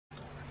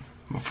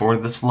Before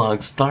this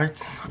vlog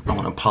starts, I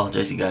want to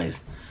apologize you guys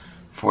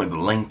for the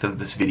length of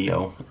this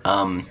video.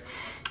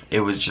 It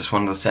was just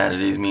one of those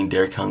Saturdays me and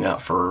Derek hung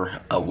out for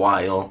a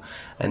while,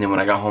 and then when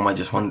I got home I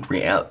just wanted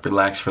to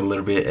relax for a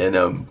little bit,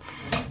 and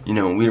you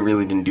know, we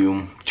really didn't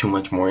do too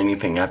much more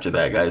anything after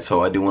that, guys.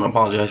 So I do want to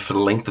apologize for the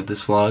length of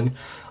this vlog.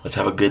 Let's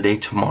have a good day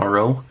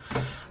tomorrow.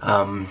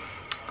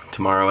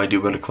 Tomorrow I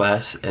do go to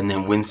class, and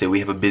then Wednesday we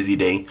have a busy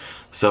day.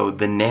 So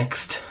the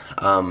next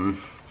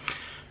 7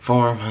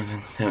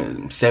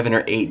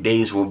 or 8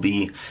 days will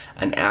be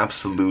an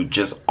absolute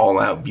just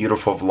all-out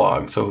beautiful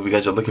vlog. So if you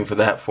guys are looking for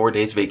that, 4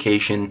 days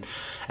vacation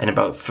and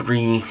about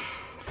 3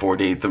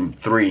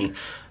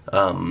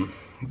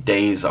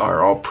 days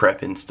are all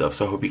prep and stuff.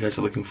 So I hope you guys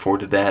are looking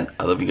forward to that.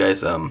 I love you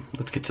guys.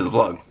 Let's get to the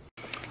vlog.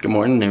 Good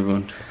morning,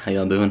 everyone. How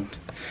y'all doing?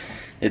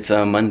 It's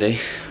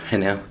Monday right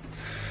now.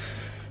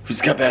 We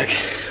just got back.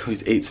 We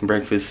just ate some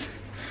breakfast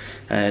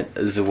at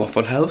the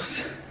Waffle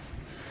House,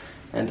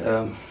 and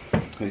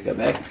we just got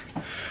back.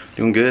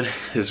 Doing good.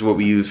 This is what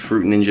we use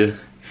Fruit Ninja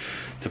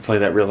to play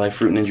that real life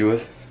Fruit Ninja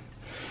with.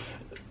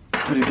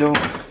 Pretty dope.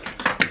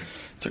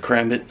 It's a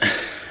Karambit,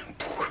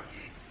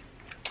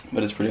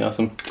 but it's pretty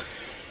awesome.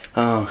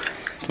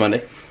 It's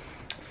Monday.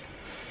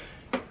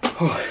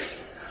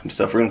 I'm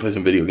stuffed. We're gonna play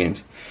some video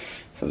games,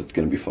 so it's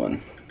gonna be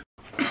fun.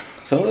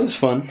 So it was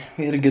fun.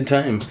 We had a good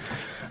time.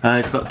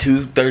 It's about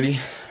 2:30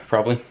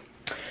 probably,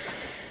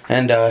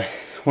 and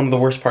one of the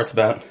worst parts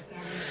about,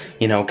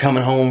 you know,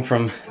 coming home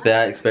from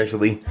that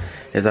especially,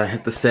 is I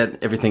have to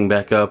set everything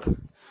back up.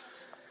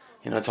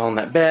 You know, it's all in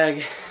that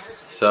bag,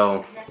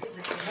 so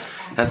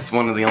that's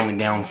one of the only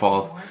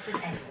downfalls,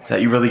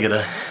 that you're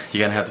gonna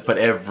have to put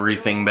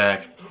everything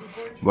back.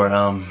 But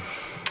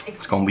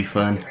it's gonna be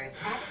fun.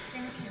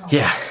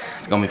 Yeah,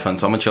 it's gonna be fun.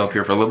 So I'm gonna chill up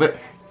here for a little bit,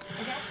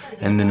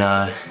 and then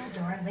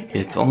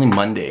it's only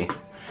Monday,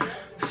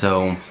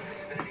 so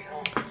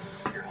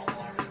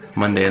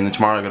Monday, and then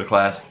tomorrow I go to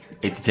class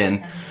 8 to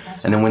 10,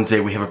 and then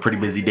Wednesday we have a pretty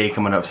busy day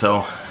coming up. So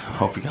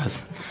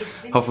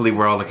hopefully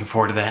we're all looking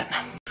forward to that.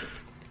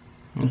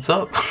 What's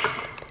up?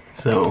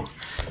 So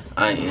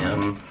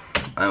I'm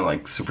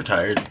like super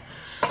tired.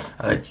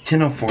 It's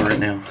 10:04 right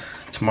now.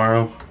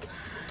 Tomorrow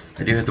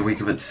I do have to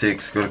wake up at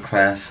 6, go to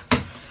class,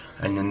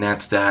 and then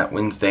that's that.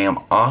 Wednesday I'm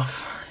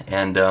off,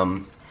 and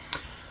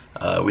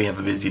we have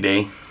a busy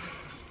day,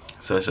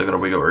 so I still gotta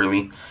wake up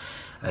early.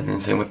 And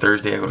then same with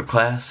Thursday, I go to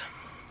class,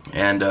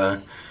 and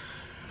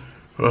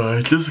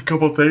just a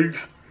couple things.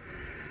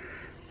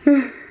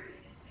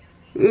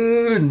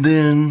 And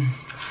then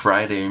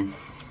Friday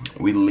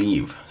we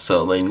leave.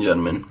 So ladies and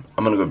gentlemen,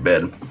 I'm gonna go to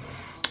bed.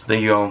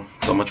 Thank you all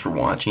so much for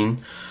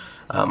watching.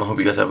 I hope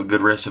you guys have a good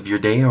rest of your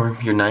day or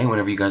your night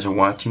whenever you guys are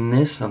watching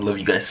this. I love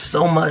you guys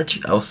so much.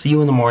 I'll see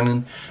you in the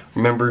morning.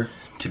 Remember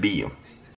to be you.